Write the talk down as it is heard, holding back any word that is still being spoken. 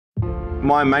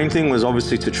My main thing was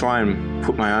obviously to try and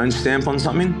put my own stamp on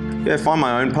something. Yeah, find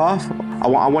my own path.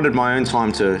 I wanted my own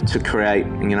time to create,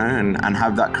 and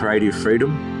have that creative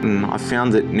freedom. And I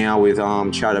found it now with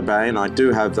Chowder Bay, and I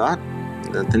do have that.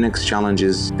 The next challenge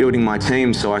is building my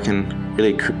team so I can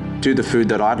really do the food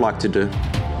that I'd like to do.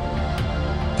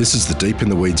 This is the Deep in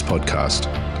the Weeds podcast.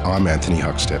 I'm Anthony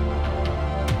Huckstep.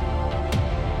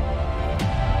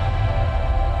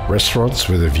 Restaurants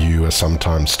with a view are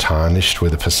sometimes tarnished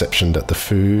with a perception that the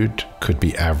food could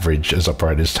be average as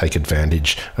operators take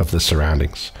advantage of the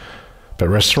surroundings. But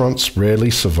restaurants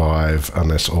rarely survive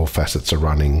unless all facets are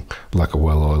running like a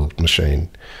well-oiled machine.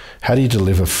 How do you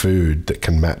deliver food that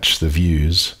can match the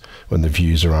views when the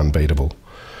views are unbeatable?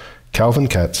 Calvin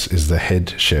Katz is the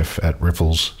head chef at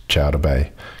Ripple's Chowder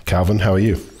Bay. Calvin, how are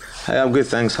you? Hey, I'm good,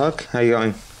 thanks, Huck. How you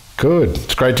going? Good.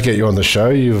 It's great to get you on the show.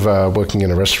 You're working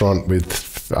in a restaurant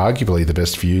with arguably the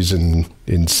best views in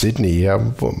Sydney.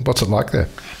 What's it like there?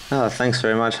 Oh, thanks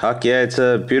very much, Huck. Yeah, it's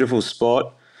a beautiful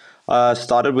spot. I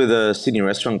started with a Sydney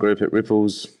restaurant group at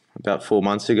Ripple's about 4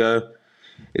 months ago.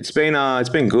 It's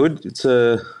been good. It's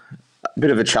a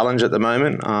bit of a challenge at the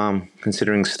moment,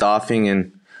 considering staffing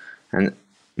and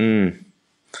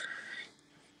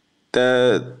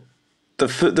the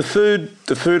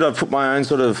food. I've put my own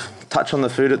sort of touch on the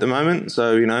food at the moment.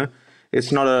 So, it's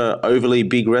not a overly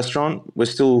big restaurant. We're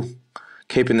still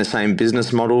keeping the same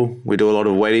business model. We do a lot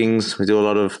of weddings. We do a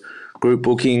lot of group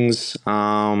bookings.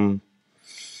 But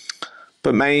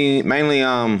mainly,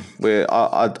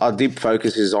 our deep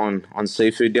focus is on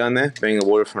seafood down there, being a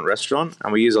waterfront restaurant.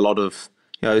 And we use a lot of,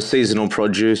 seasonal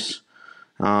produce.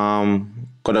 Got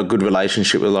a good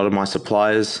relationship with a lot of my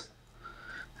suppliers.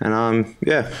 And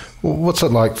What's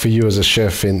it like for you as a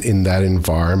chef in that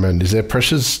environment? Is there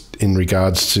pressures in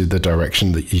regards to the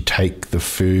direction that you take the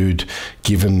food,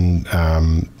 given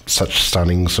such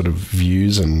stunning sort of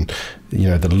views and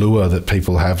the lure that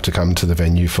people have to come to the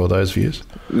venue for those views?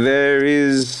 There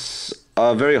is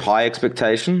a very high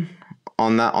expectation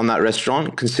on that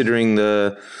restaurant, considering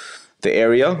the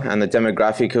area and the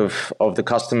demographic of the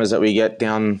customers that we get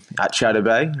down at Chowder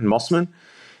Bay and Mossman.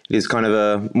 It is kind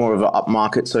of more of an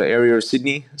upmarket sort of area of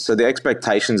Sydney. So the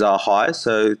expectations are high.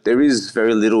 So there is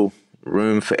very little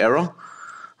room for error,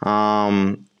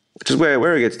 which is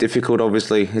where it gets difficult,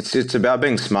 obviously. It's about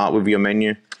being smart with your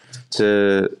menu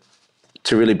to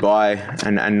really buy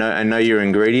and know your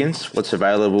ingredients, what's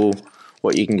available,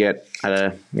 what you can get at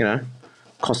a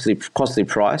costly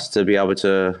price to be able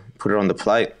to put it on the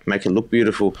plate, make it look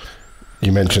beautiful.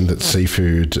 You mentioned that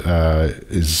seafood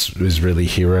is really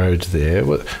heroed there.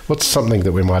 What's something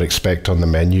that we might expect on the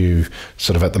menu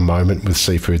sort of at the moment with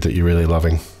seafood that you're really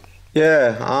loving?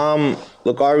 Yeah,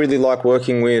 look, I really like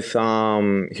working with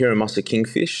Hiramusa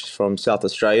Kingfish from South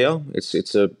Australia.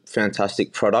 It's a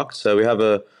fantastic product. So we have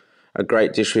a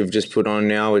great dish we've just put on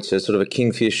now. It's a sort of a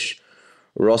kingfish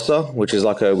rossa, which is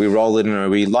we roll it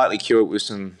we lightly cure it with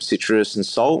some citrus and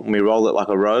salt, and we roll it like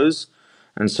a rose,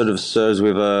 and sort of serves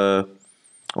with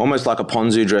almost like a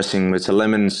ponzu dressing. It's a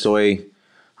lemon, soy,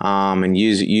 and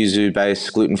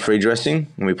yuzu-based gluten-free dressing.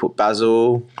 And we put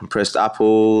basil, compressed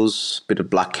apples, a bit of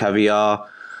black caviar.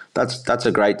 That's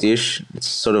a great dish. It's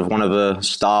sort of one of the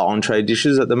star entree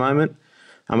dishes at the moment.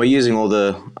 And we're using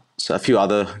a few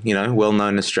other,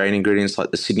 well-known Australian ingredients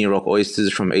like the Sydney Rock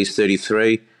oysters from East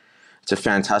 33. It's a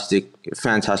fantastic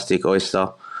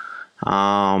oyster.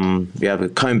 We have a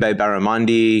Combe Bay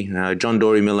barramundi, John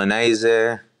Dory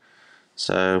Milanese.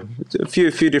 So a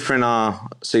few different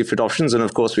seafood options, and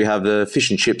of course we have the fish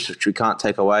and chips, which we can't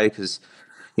take away because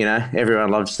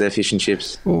everyone loves their fish and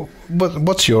chips. Well,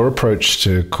 what's your approach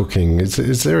to cooking?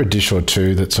 Is there a dish or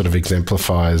two that sort of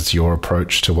exemplifies your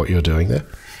approach to what you're doing there?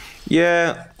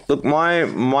 Yeah, look,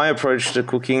 my approach to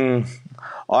cooking,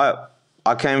 I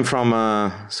came from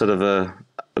a sort of a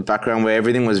background where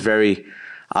everything was very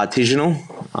artisanal.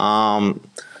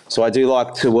 So I do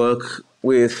like to work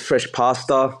with fresh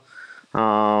pasta.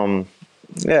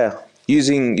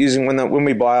 Using when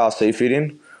we buy our seafood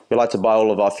in, we like to buy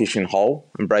all of our fish in whole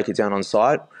and break it down on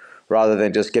site, rather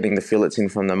than just getting the fillets in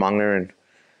from the monger and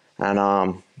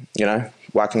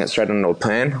whacking it straight into a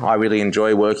pan. I really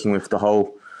enjoy working with the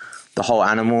whole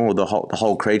animal, or the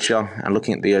whole creature, and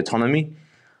looking at the autonomy,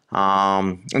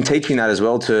 and teaching that as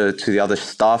well to the other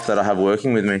staff that I have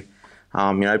working with me.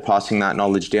 Passing that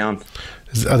knowledge down.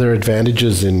 Are there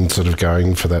advantages in sort of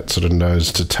going for that sort of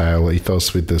nose to tail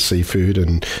ethos with the seafood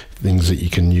and things that you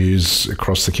can use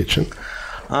across the kitchen?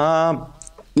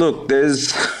 Look,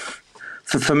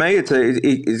 for me,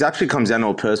 it actually comes down to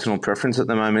a personal preference at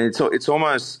the moment. It's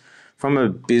almost, from a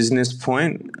business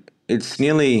point, it's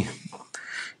nearly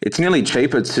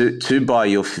cheaper to buy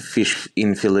your fish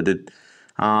in filleted.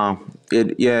 At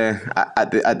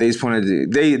these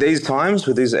these times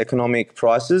with these economic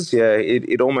prices,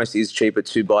 it almost is cheaper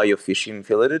to buy your fish in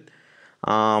filleted.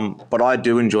 But I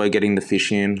do enjoy getting the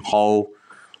fish in whole,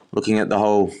 looking at the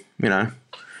whole,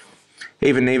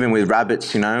 even with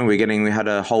rabbits, we had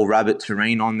a whole rabbit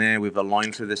terrine on there with a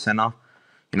loin through the center,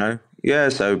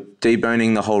 so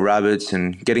deboning the whole rabbits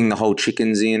and getting the whole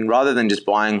chickens in rather than just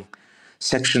buying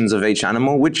sections of each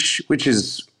animal, which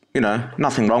is,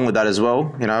 nothing wrong with that as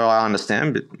well. I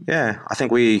understand, but I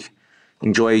think we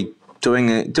enjoy doing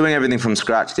everything from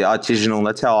scratch, the artisanal.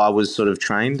 That's how I was sort of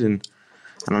trained, and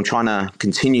I'm trying to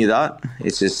continue that.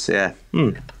 It's just,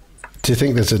 Do you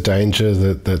think there's a danger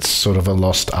that that's sort of a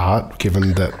lost art,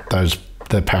 given that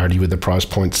the parity with the price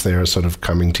points there are sort of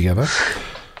coming together?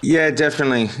 Yeah,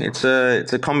 definitely. It's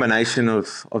a combination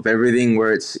of everything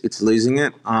where it's losing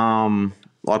it.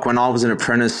 Like when I was an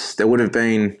apprentice, there would have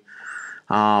been,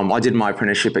 I did my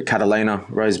apprenticeship at Catalina,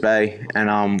 Rose Bay,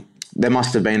 and there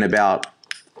must have been about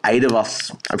 8 of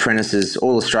us apprentices,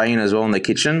 all Australian as well, in the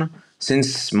kitchen.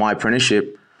 Since my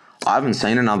apprenticeship, I haven't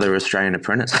seen another Australian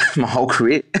apprentice my whole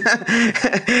career.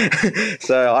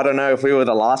 So I don't know if we were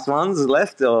the last ones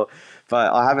left, but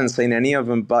I haven't seen any of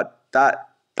them. But that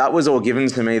was all given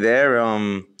to me there.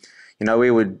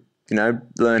 We would,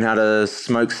 learn how to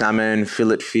smoke salmon,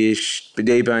 fillet fish,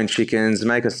 debone chickens,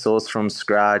 make a sauce from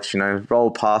scratch,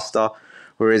 roll pasta.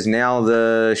 Whereas now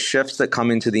the chefs that come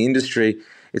into the industry,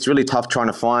 it's really tough trying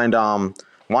to find,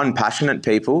 one, passionate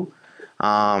people,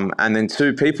 and then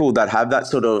 2, people that have that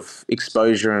sort of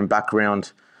exposure and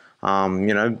background.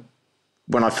 When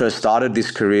I first started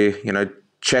this career,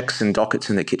 checks and dockets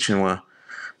in the kitchen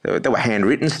they were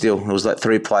handwritten still. It was like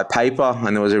 3-ply paper,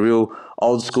 and there was a real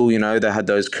old school, they had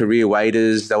those career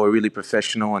waiters. They were really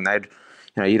professional, and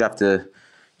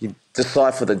you'd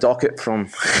decipher the docket from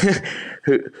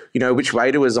which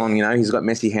waiter was on, he's got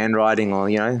messy handwriting,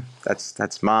 or,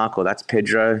 that's Mark, or that's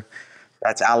Pedro,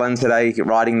 that's Alan today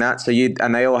writing that.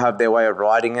 And they all have their way of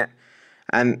writing it.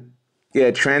 And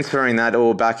transferring that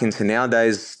all back into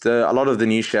nowadays, a lot of the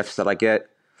new chefs that I get,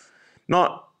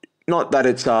 not that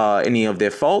it's any of their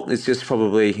fault. It's just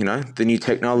probably, the new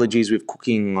technologies with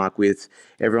cooking, like with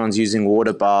everyone's using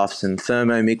water baths and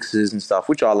thermo mixers and stuff,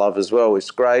 which I love as well.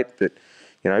 It's great, but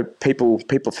people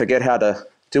forget how to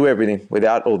do everything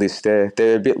without all this. They're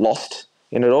a bit lost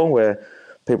in it all, where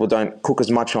people don't cook as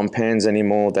much on pans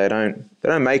anymore. They don't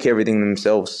make everything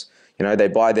themselves. They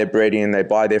buy their bread in, they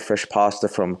buy their fresh pasta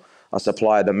from a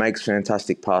supplier that makes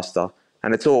fantastic pasta,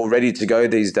 and it's all ready to go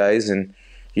these days, and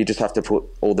you just have to put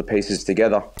all the pieces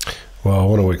together. Well, I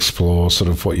want to explore sort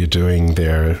of what you're doing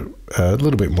there a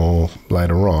little bit more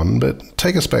later on, but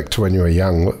take us back to when you were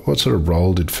young. What sort of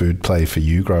role did food play for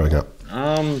you growing up?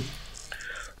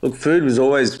 Look, food was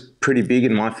always pretty big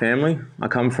in my family. I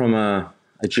come from a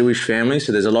Jewish family,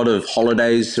 so there's a lot of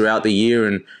holidays throughout the year,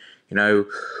 and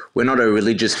we're not a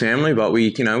religious family, but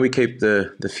we keep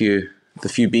the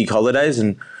few big holidays.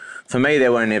 And for me, they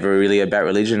were never really about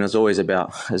religion. It was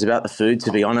about the food,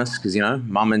 to be honest, because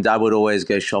mum and dad would always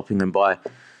go shopping and buy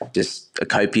just a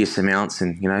copious amounts,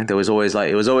 and it was always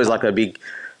like a big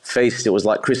feast. It was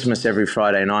like Christmas every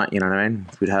Friday night. You know what I mean?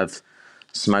 We'd have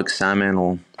smoked salmon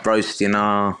or roast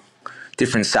dinner,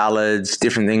 different salads,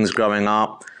 different things growing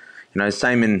up.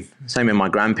 Same in my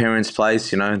grandparents'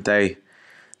 place. They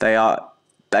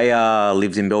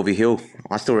lived in Bellevue Hill.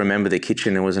 I still remember the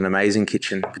kitchen. It was an amazing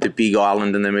kitchen with a big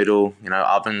island in the middle,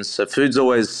 ovens. So food's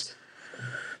always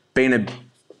been a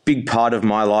big part of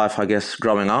my life, I guess,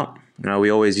 growing up.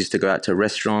 We always used to go out to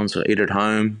restaurants or eat at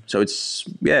home. So it's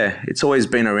always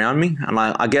been around me. And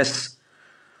I guess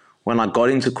when I got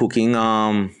into cooking,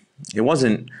 it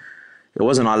wasn't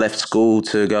I left school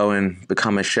to go and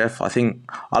become a chef. I think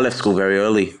I left school very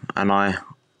early, and I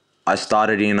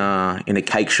started in a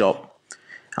cake shop.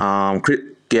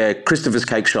 Christopher's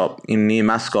Cake Shop near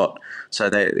Mascot. So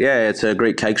it's a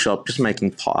Greek cake shop, just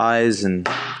making pies and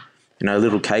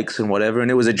little cakes and whatever. And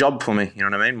it was a job for me. You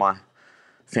know what I mean? My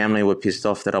family were pissed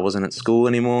off that I wasn't at school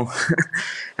anymore,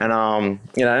 and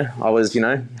I was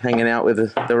hanging out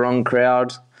with the wrong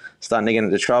crowd, starting to get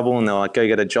into trouble, and they're like, "Go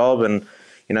get a job." And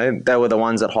they were the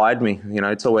ones that hired me.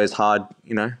 It's always hard,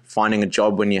 finding a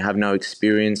job when you have no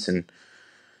experience and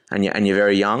you're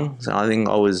very young. So I think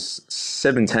I was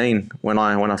 17 when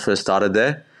I first started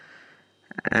there,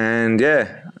 and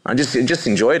I just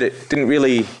enjoyed it. Didn't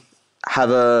really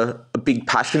have a big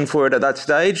passion for it at that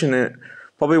stage, and it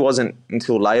probably wasn't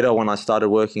until later when I started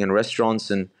working in restaurants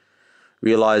and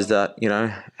realized that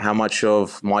how much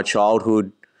of my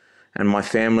childhood and my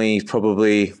family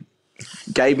probably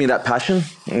gave me that passion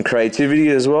and creativity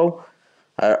as well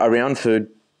around food.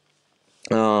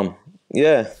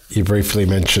 Yeah. You briefly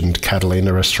mentioned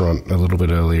Catalina restaurant a little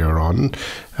bit earlier on.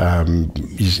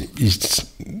 You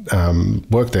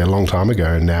worked there a long time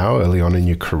ago now, early on in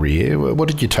your career. What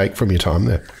did you take from your time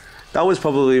there? That was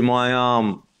probably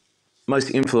my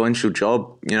most influential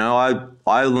job.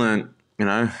 I learned,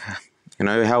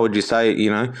 how would you say,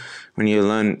 when you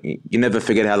learn, you never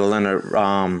forget how to learn it.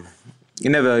 You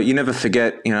never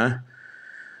forget,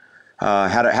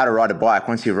 how to ride a bike.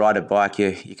 Once you ride a bike,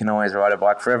 you can always ride a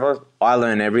bike forever. I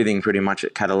learned everything pretty much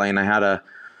at Catalina: how to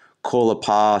call a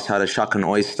pass, how to shuck an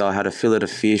oyster, how to fillet a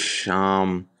fish.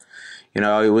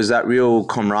 It was that real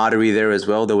camaraderie there as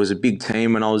well. There was a big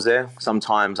team when I was there,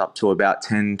 sometimes up to about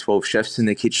 10, 12 chefs in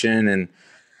the kitchen, and,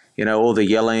 all the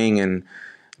yelling and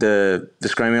the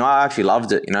screaming. I actually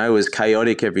loved it. It was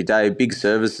chaotic every day, big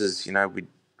services.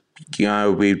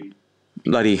 We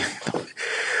bloody,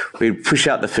 we'd push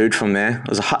out the food from there.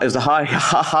 It was a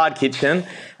hard kitchen,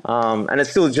 and it's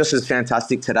still just as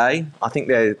fantastic today. I think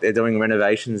they're doing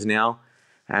renovations now.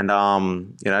 And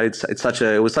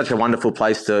it was such a wonderful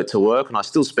place to work, and I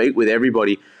still speak with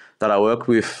everybody that I worked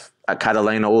with at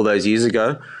Catalina all those years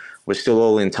ago. We're still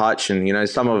all in touch, and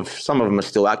some of them are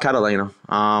still at Catalina,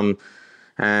 and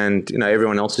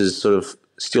everyone else is sort of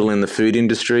still in the food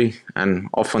industry and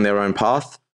off on their own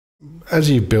path. As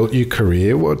you built your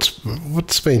career,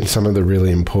 what's been some of the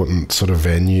really important sort of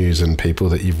venues and people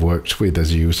that you've worked with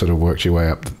as you sort of worked your way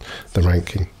up the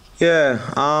ranking? Yeah,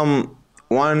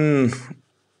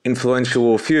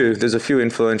 there's a few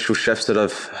influential chefs that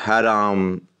I've had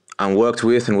and worked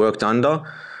with and worked under.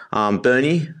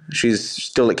 Bernie, she's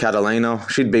still at Catalina.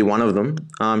 She'd be one of them.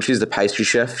 She's the pastry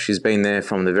chef. She's been there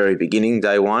from the very beginning,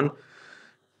 day one.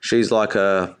 She's like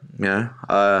a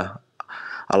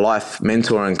life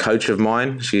mentor and coach of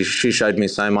mine. She showed me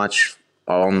so much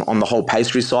on the whole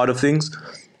pastry side of things.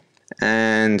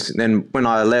 And then when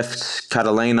I left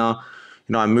Catalina,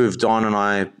 I moved on, and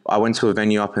I went to a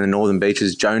venue up in the Northern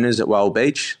Beaches, Jonah's at Whale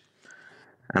Beach.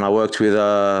 And I worked with,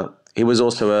 he was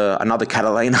also another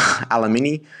Catalina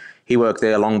alumni. He worked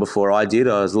there long before I did.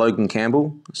 I was Logan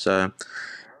Campbell. So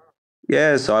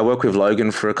I worked with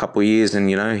Logan for a couple of years, and,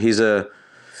 he's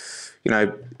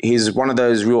one of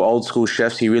those real old school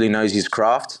chefs. He really knows his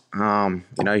craft.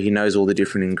 He knows all the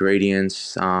different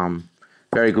ingredients.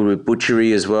 Very good with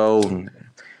butchery as well.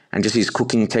 And just his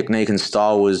cooking technique and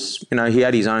style was, he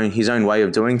had his own way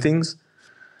of doing things.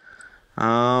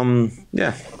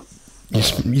 Yeah.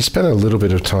 You spent a little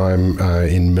bit of time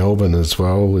in Melbourne as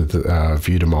well with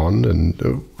Vue de Monde,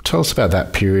 and tell us about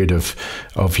that period of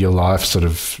your life, sort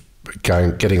of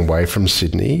getting away from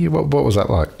Sydney. What was that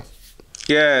like?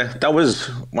 Yeah, that was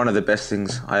one of the best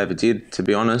things I ever did, to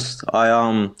be honest.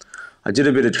 I did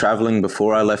a bit of traveling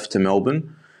before I left to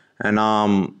Melbourne, and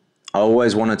I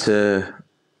always wanted to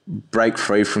break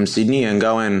free from Sydney and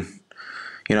go and,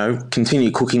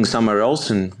 continue cooking somewhere else.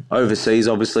 And overseas,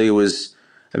 obviously, it was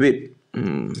a bit,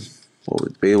 what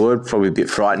would be the word? Probably a bit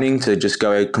frightening to just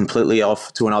go completely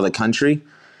off to another country.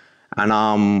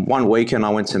 And one weekend I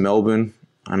went to Melbourne,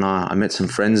 and I met some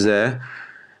friends there,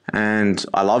 and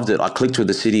I loved it. I clicked with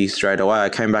the city straight away. I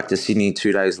came back to Sydney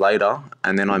 2 days later,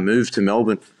 and then I moved to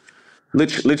Melbourne.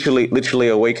 Literally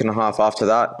a week and a half after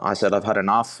that, I said I've had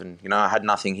enough, and I had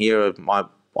nothing here.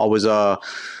 I was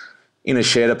in a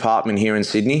shared apartment here in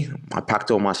Sydney. I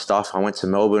packed all my stuff. I went to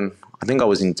Melbourne. I think I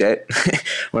was in debt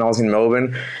when I was in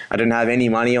Melbourne. I didn't have any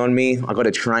money on me. I got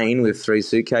a train with 3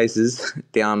 suitcases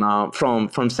down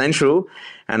from Central,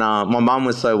 and my mum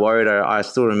was so worried. I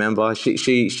still remember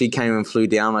she came and flew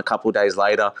down a couple of days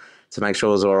later to make sure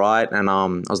I was all right. And I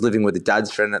was living with a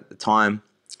dad's friend at the time,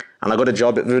 and I got a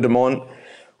job at Vue de Monde,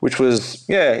 which was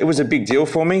it was a big deal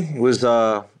for me. It was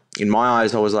in my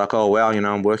eyes, I was like, oh wow,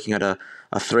 I'm working at a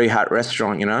 3-hat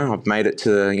restaurant. I've made it to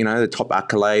the top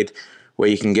accolade where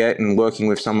you can get, and working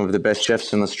with some of the best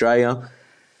chefs in Australia.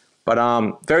 But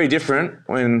very different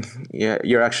when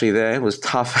you're actually there. It was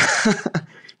tough.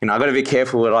 I got to be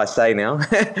careful what I say now.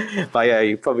 But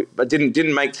yeah, I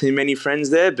didn't make too many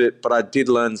friends there, but I did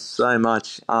learn so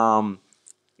much. It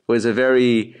was a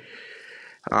very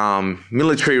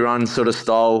military-run sort of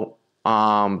style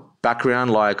background,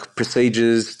 like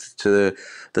procedures to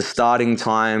the starting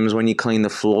times when you clean the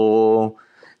floor,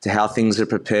 to how things are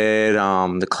prepared,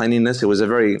 the cleanliness. It was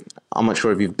I'm not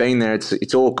sure if you've been there,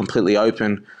 it's all completely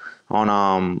open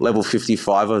on level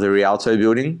 55 of the Rialto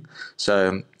building.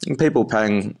 So people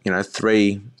paying,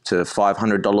 $300 to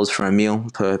 $500 for a meal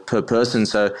per person.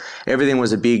 So everything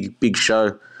was a big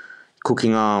show,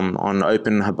 cooking on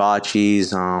open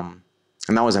hibachis,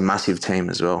 and that was a massive team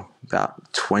as well,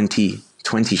 about 20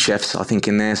 chefs, I think,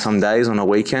 in there some days on a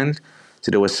weekend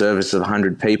to do a service of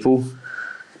 100 people.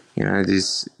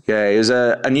 It was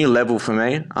a new level for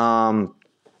me.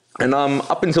 And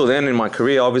up until then in my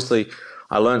career, obviously,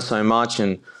 I learned so much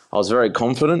and I was very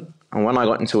confident. And when I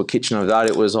got into a kitchen of that,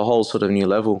 it was a whole sort of new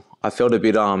level. I felt a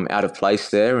bit out of place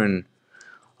there, and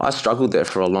I struggled there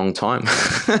for a long time.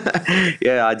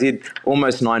 Yeah, I did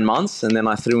almost 9 months, and then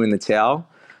I threw in the towel.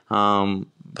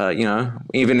 But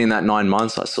even in that 9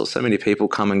 months, I saw so many people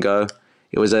come and go.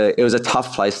 It was a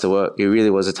tough place to work. It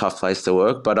really was a tough place to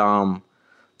work. But I'm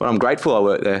grateful I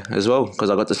worked there as well, because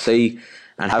I got to see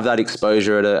and have that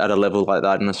exposure at a level like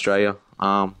that in Australia,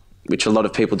 which a lot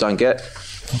of people don't get.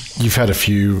 You've had a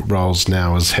few roles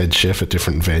now as head chef at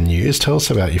different venues. Tell us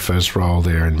about your first role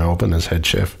there in Melbourne as head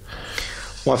chef.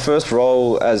 My first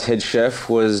role as head chef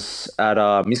was at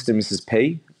Mr. and Mrs.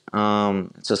 P.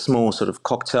 It's a small sort of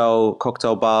cocktail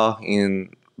bar in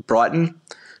Brighton,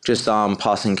 just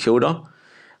passing Kilda.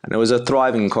 And it was a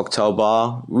thriving cocktail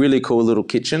bar, really cool little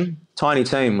kitchen. Tiny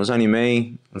team, it was only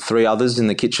me and 3 others in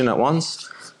the kitchen at once.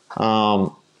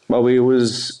 But we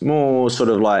was more sort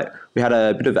of like, we had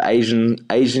a bit of Asian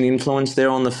influence there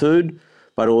on the food,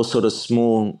 but all sort of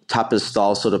small tapas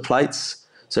style sort of plates.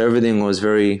 So everything was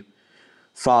very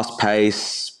fast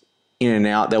paced, in and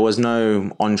out. There was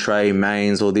no entree,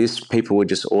 mains, or this. People would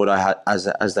just order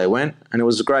as they went, and it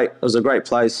was a great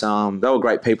place. They were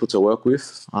great people to work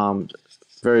with.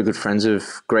 Very good friends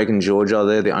of Greg and Georgia.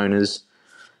 They're the owners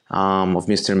of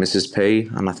Mr. and Mrs. P,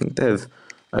 and I think they've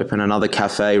opened another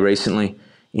cafe recently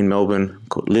in Melbourne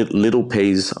called Little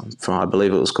Peas, I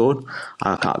believe it was called.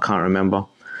 I can't remember.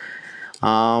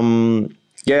 I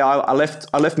left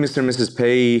Mr. and Mrs.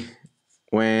 P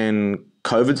when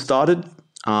COVID started.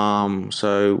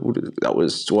 So that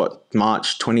was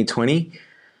March 2020,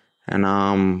 and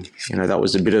that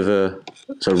was a bit of a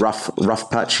rough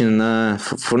patch in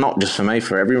for not just for me,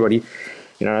 for everybody.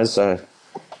 So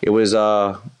it was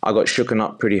I got shooken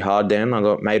up pretty hard then. I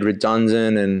got made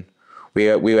redundant, and we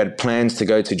had plans to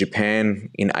go to Japan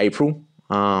in April.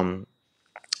 Me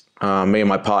and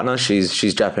my partner,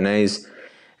 she's Japanese,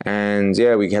 and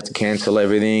we had to cancel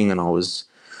everything, and I was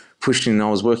pushed in. I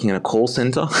was working in a call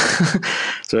center,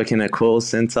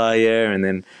 and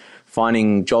then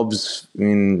finding jobs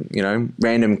in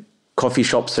random coffee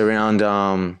shops around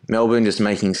Melbourne, just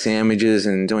making sandwiches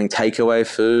and doing takeaway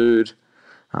food.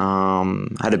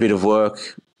 Had a bit of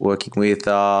working with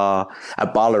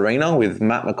at Ballerina with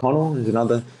Matt McConnell, who's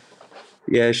another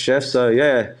chef. So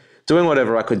doing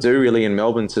whatever I could do really in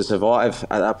Melbourne to survive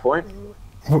at that point.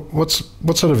 What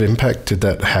sort of impact did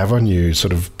that have on you,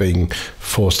 sort of being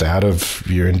forced out of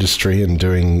your industry and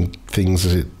doing things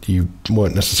that you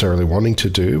weren't necessarily wanting to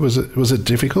do? Was it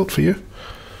difficult for you?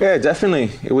 Yeah,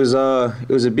 definitely. It was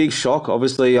a big shock.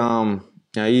 Obviously, you got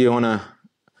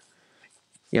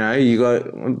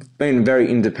been a very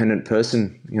independent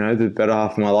person, the better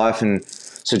half of my life, and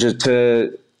so just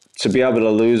to be able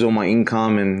to lose all my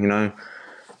income and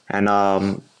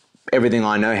everything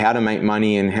I know how to make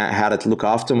money and how to look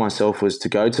after myself was to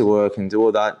go to work and do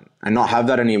all that and not have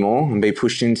that anymore and be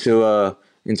pushed into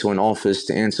an office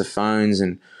to answer phones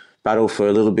and battle for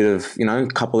a little bit of, a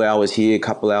couple hours here, a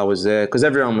couple hours there, because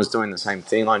everyone was doing the same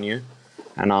thing I knew.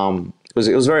 And it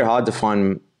was very hard to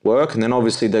find work. And then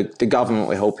obviously the government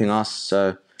were helping us.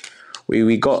 So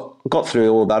we got through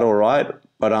all that all right.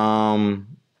 But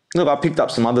look, I picked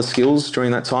up some other skills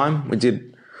during that time. I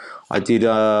did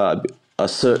a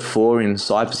Cert 4 in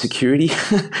cybersecurity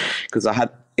because I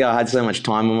had so much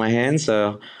time on my hands.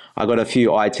 So I got a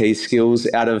few IT skills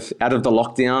out of the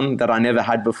lockdown that I never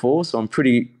had before. So I'm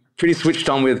pretty switched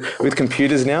on with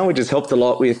computers now, which has helped a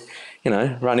lot with,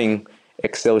 running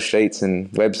Excel sheets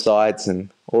and websites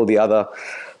and all the other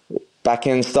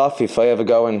back-end stuff. If I ever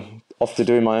go and off to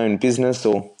do my own business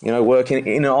or, work in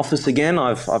an office again,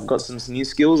 I've got some new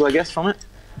skills, I guess, from it.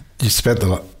 You spent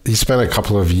a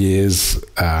couple of years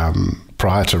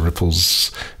prior to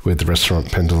Ripples with the restaurant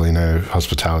Pendolino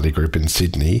Hospitality Group in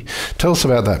Sydney. Tell us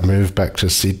about that move back to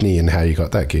Sydney and how you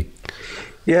got that gig.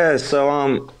 Yeah,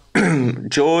 so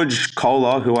George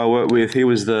Kohler, who I work with, he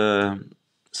was the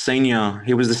senior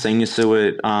sous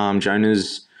at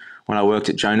Jonah's when I worked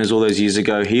at Jonah's all those years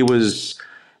ago. He was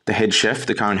the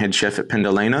current head chef at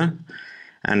Pendolino.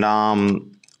 And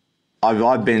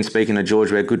I've been speaking to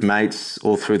George. We're good mates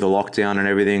all through the lockdown and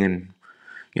everything. And,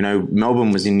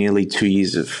 Melbourne was in nearly 2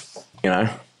 years of,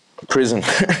 prison,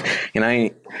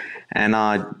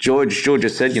 And George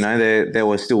just said, they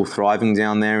were still thriving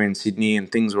down there in Sydney and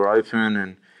things were open.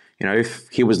 And, if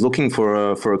he was looking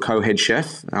for a co-head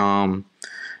chef,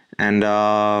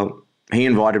 he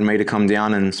invited me to come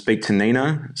down and speak to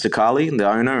Nino Sakali, the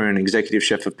owner and executive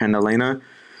chef of Pendolino.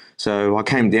 So I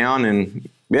came down and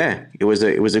yeah, it was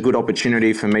a good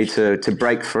opportunity for me to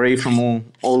break free from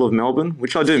all of Melbourne,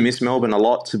 which I do miss Melbourne a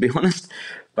lot, to be honest.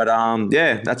 But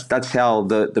yeah, that's how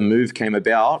the move came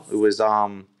about. It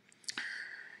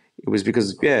was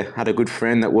because, yeah, I had a good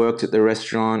friend that worked at the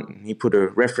restaurant. He put a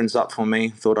reference up for me,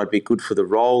 thought I'd be good for the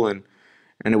role, and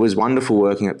it was wonderful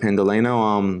working at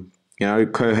Pendolino.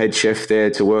 Co-head chef there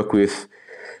to work with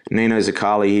Nino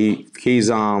Zaccali. He's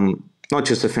not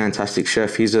just a fantastic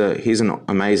chef. He's an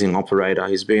amazing operator.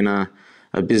 He's been a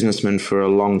businessman for a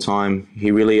long time. He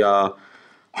really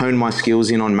honed my skills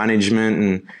in on management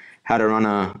and how to run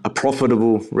a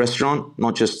profitable restaurant,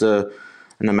 not just an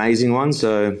amazing one.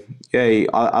 So yeah,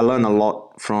 I learned a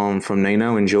lot from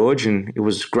Nino and George, and it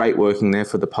was great working there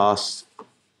for the past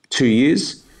 2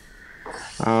 years.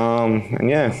 And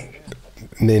yeah.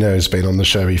 Nino's been on the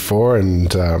show before,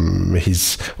 and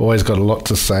he's always got a lot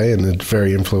to say and a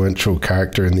very influential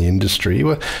character in the industry.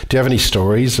 Do you have any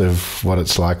stories of what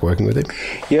it's like working with him?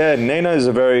 Yeah, Nino's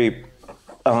a very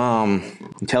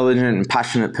intelligent and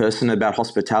passionate person about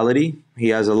hospitality. He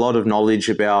has a lot of knowledge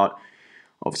about,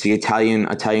 obviously, Italian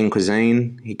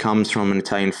cuisine. He comes from an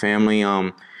Italian family.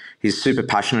 He's super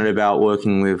passionate about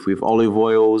working with olive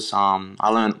oils. I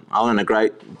learned a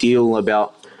great deal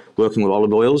about working with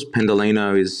olive oils.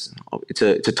 Pendolino it's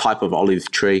a type of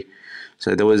olive tree.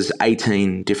 So there was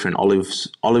 18 different olive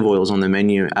oils on the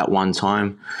menu at one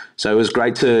time. So it was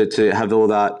great to have all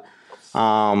that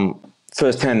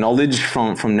first-hand knowledge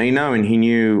from Nino, and he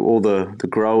knew all the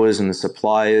growers and the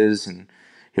suppliers, and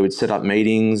he would set up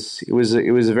meetings. It was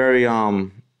very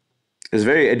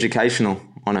educational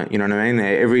on it. You know what I mean?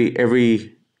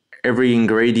 Every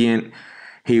ingredient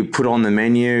he put on the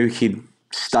menu, he'd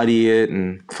study it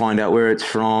and find out where it's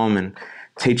from and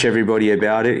teach everybody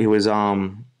about it. He was a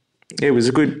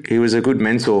good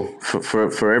mentor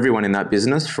for everyone in that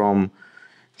business, from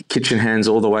kitchen hands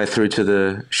all the way through to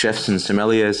the chefs and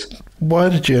sommeliers. Why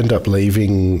did you end up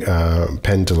leaving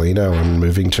Pendolino and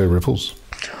moving to Ripples?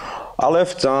 I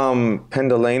left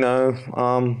Pendolino.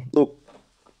 Look,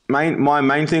 my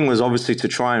main thing was obviously to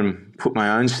try and put my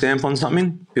own stamp on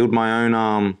something, build my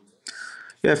own,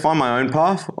 find my own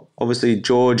path. Obviously,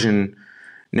 George and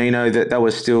Nino, that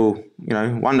was still,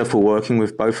 wonderful working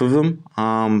with both of them.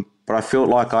 But I felt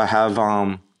like I have,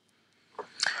 I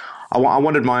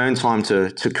wanted my own time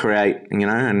to create,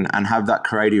 and have that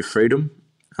creative freedom,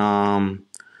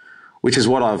 which is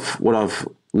what I've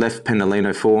left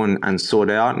Pendolino for and sought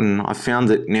out. And I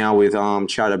found it now with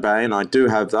Chowder Bay, and I do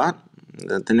have that.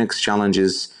 The next challenge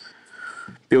is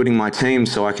building my team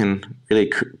so I can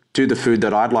really do the food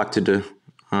that I'd like to do.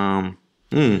 How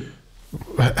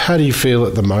do you feel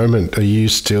at the moment? Are you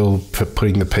still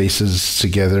putting the pieces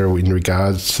together in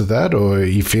regards to that, or are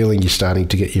you feeling you're starting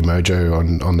to get your mojo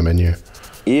on the menu?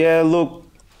 Yeah, look,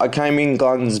 I came in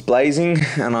guns blazing,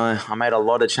 and I made a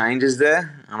lot of changes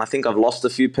there, and I think I've lost a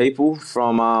few people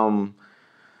from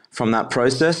that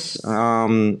process.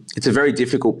 It's a very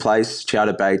difficult place,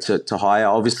 Chowder Bay, to hire.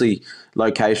 Obviously,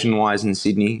 location-wise in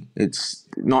Sydney, it's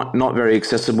not very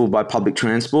accessible by public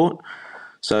transport.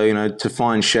 So, to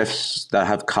find chefs that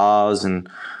have cars and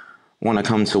want to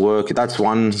come to work, that's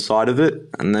one side of it.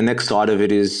 And the next side of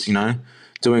it is,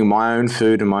 doing my own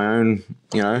food and my own,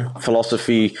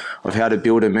 philosophy of how to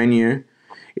build a menu.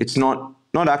 It's not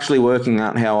actually working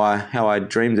out how I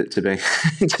dreamed it to be,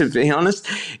 to be honest.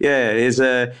 Yeah, there's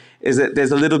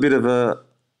a little bit of a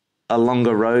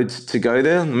longer road to go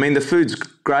there. I mean, the food's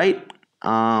great,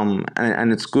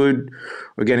 and it's good.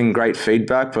 We're getting great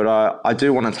feedback, but I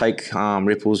do want to take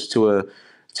Ripples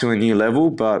to a new level.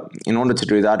 But in order to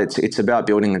do that, it's about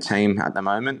building a team at the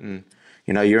moment, and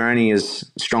you're only as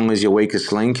strong as your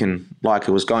weakest link. And like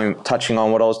it was touching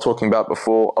on what I was talking about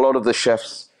before, a lot of the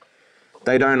chefs,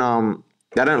 they don't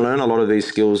learn a lot of these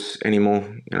skills anymore.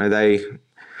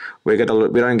 We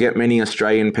don't get many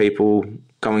Australian people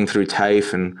going through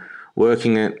TAFE and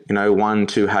working at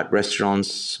 1-2 hat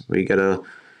restaurants. We get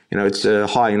it's a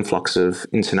high influx of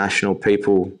international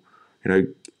people,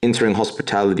 entering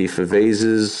hospitality for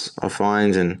visas, I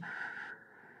find. And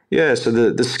yeah, so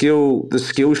the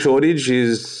skill shortage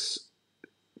is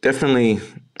definitely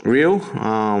real.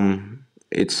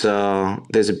 There's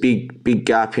a big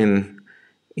gap in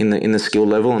the skill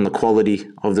level and the quality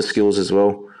of the skills as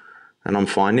well, and I'm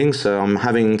finding. So I'm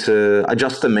having to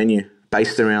adjust the menu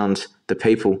based around the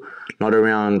people, not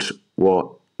around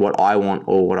what I want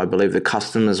or what I believe the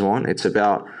customers want. It's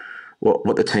about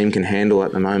what the team can handle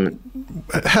at the moment.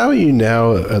 How are you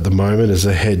now at the moment as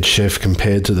a head chef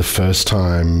compared to the first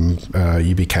time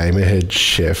you became a head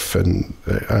chef? And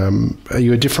are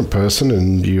you a different person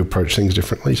and you approach things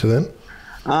differently to then?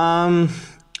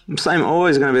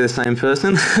 Always going to be the same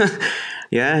person.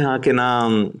 Yeah, I can.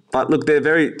 But look,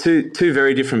 they're two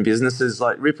very different businesses.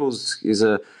 Like Ripples is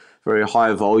a very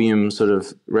high volume sort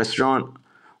of restaurant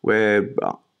where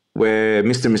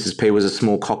Mr. and Mrs. P was a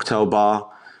small cocktail bar.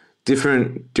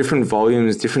 Different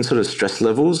volumes, different sort of stress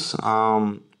levels.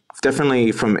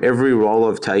 Definitely from every role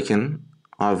I've taken,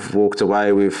 I've walked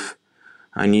away with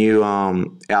a new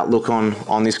outlook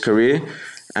on this career,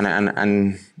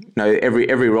 and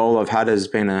every role I've had has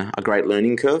been a great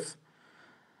learning curve.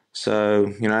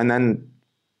 So and then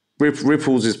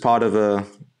Ripples is part of a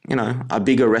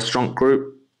bigger restaurant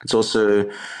group. It's also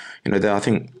I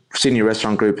think Sydney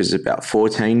Restaurant Group is about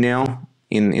 14 now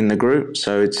in the group.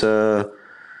 So it's a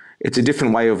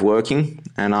different way of working,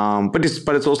 and but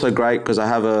it's also great because I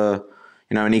have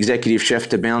an executive chef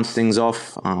to bounce things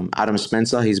off. Adam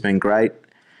Spencer, he's been great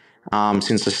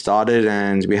since I started,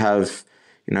 and we have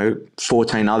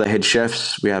 14 other head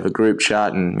chefs. We have a group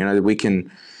chat, and we can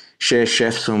share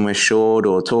chefs when we're short,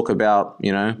 or talk about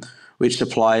which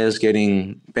suppliers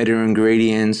getting better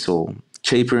ingredients or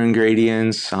cheaper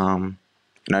ingredients.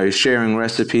 Sharing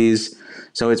recipes.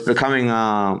 So it's becoming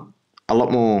a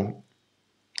lot more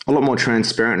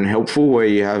transparent and helpful. Where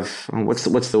you have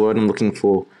what's the word I'm looking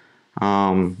for?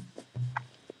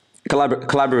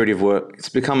 Collaborative work. It's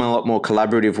become a lot more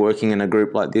collaborative working in a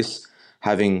group like this,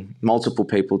 having multiple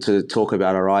people to talk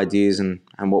about our ideas and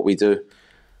what we do.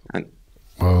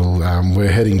 Well,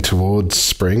 we're heading towards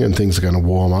spring and things are going to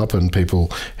warm up and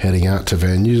people heading out to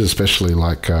venues, especially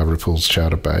like Ripples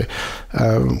Chowder Bay.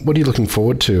 What are you looking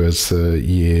forward to as the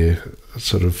year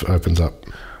sort of opens up?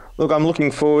 Look, I'm looking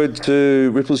forward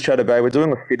to Ripples Chowder Bay. We're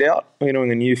doing a fit out. We're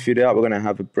doing a new fit out. We're going to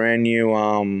have a brand new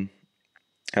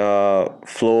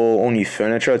floor, all new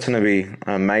furniture. It's going to be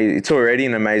amazing. It's already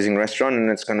an amazing restaurant,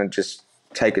 and it's going to just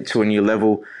take it to a new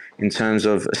level in terms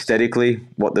of aesthetically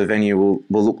what the venue will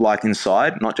look like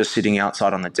inside, not just sitting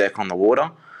outside on the deck on the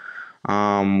water.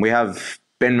 We have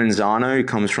Ben Manzano, who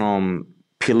comes from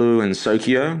Pilu and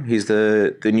Sokio. He's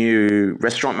the new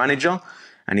restaurant manager,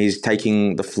 and he's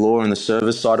taking the floor and the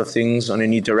service side of things on a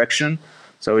new direction.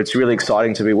 So it's really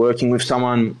exciting to be working with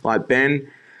someone like Ben.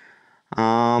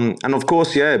 And of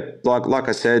course, like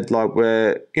I said, like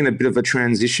we're in a bit of a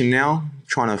transition now,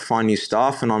 trying to find new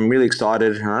staff, and I'm really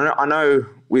excited. I know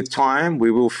with time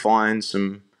we will find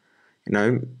some,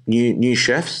 new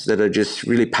chefs that are just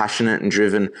really passionate and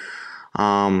driven.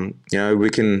 We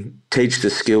can teach the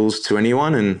skills to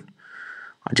anyone, and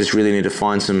I just really need to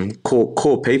find some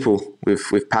core people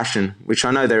with passion, which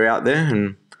I know they're out there,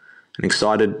 and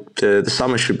excited. The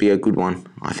summer should be a good one,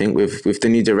 I think, with the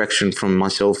new direction from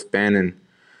myself, Ben, and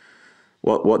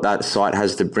what that site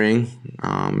has to bring.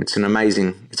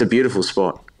 It's a beautiful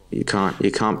spot. You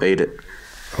can't beat it.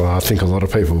 Well, I think a lot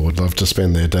of people would love to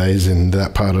spend their days in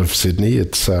that part of Sydney.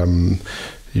 It's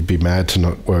you'd be mad to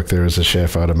not work there as a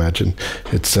chef, I'd imagine.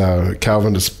 It's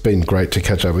Calvin, it's been great to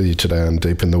catch up with you today on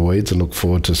Deep in the Weeds, and look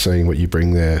forward to seeing what you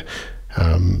bring there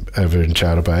over in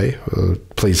Chowder Bay.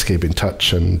 Please keep in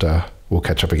touch, and we'll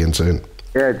catch up again soon.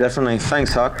 Yeah, definitely.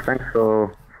 Thanks, Huck. Thanks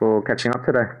for catching up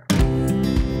today.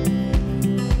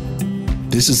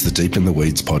 This is the Deep in the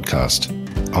Weeds podcast.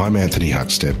 I'm Anthony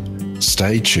Huckstep.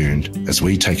 Stay tuned as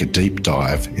we take a deep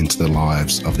dive into the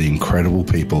lives of the incredible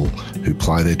people who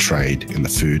ply their trade in the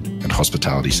food and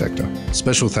hospitality sector.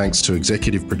 Special thanks to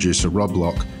executive producer Rob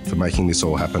Locke for making this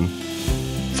all happen.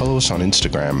 Follow us on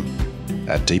Instagram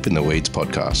at Deep in the Weeds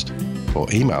Podcast, or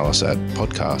email us at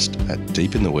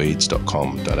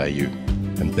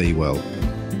podcast@deepintheweeds.com.au, and be well.